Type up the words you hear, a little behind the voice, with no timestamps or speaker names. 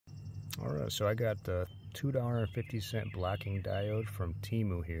Alright, so I got the $2.50 blocking diode from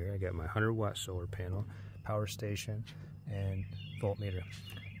Temu here. I got my 100-watt solar panel, power station, and voltmeter.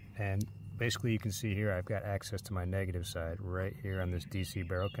 And basically you can see here I've got access to my negative side right here on this DC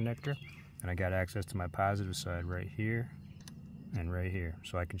barrel connector. And I got access to my positive side right here and right here.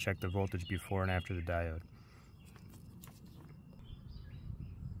 So I can check the voltage before and after the diode.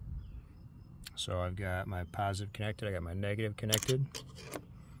 So I've got my positive connected, I got my negative connected.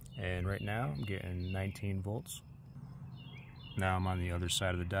 And right now I'm getting 19 volts. Now I'm on the other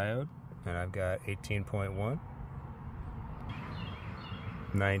side of the diode and I've got 18.1.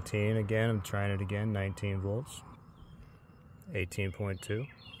 19 again, I'm trying it again, 19 volts. 18.2.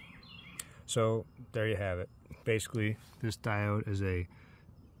 So there you have it. Basically this diode is a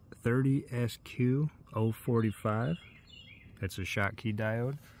 30SQ045. It's a Schottky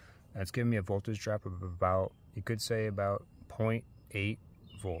diode. That's giving me a voltage drop of about, you could say about 0.8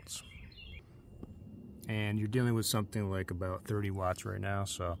 volts. And you're dealing with something like about 30 watts right now,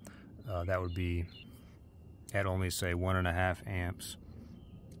 so that would be at only say 1.5 amps.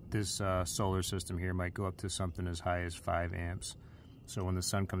 This solar system here might go up to something as high as 5 amps. So when the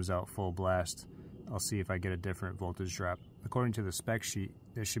sun comes out full blast, I'll see if I get a different voltage drop. According to the spec sheet,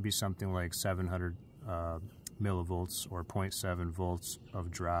 there should be something like 700 millivolts or 0.7 volts of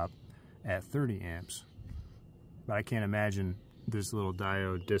drop at 30 amps. But I can't imagine this little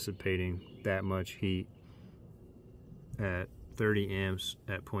diode dissipating that much heat at 30 amps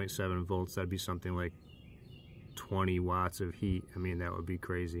at 0.7 volts. That'd be something like 20 watts of heat. I mean, that would be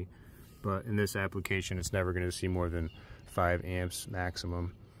crazy. But in this application, it's never going to see more than 5 amps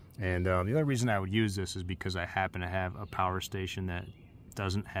maximum. And the other reason I would use this is because I happen to have a power station that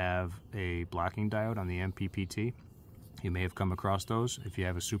doesn't have a blocking diode on the MPPT. You may have come across those if you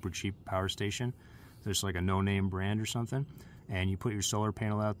have a super cheap power station. There's like a no-name brand or something, and you put your solar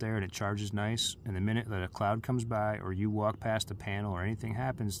panel out there and it charges nice, and the minute that a cloud comes by or you walk past a panel or anything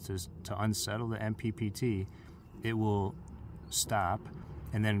happens to unsettle the MPPT, it will stop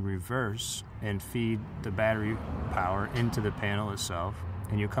and then reverse and feed the battery power into the panel itself,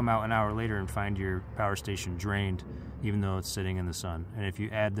 and you'll come out an hour later and find your power station drained even though it's sitting in the sun. And if you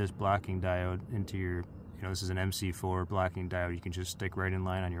add this blocking diode into your, this is an MC4 blocking diode, you can just stick right in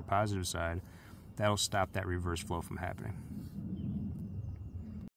line on your positive side. That'll stop that reverse flow from happening.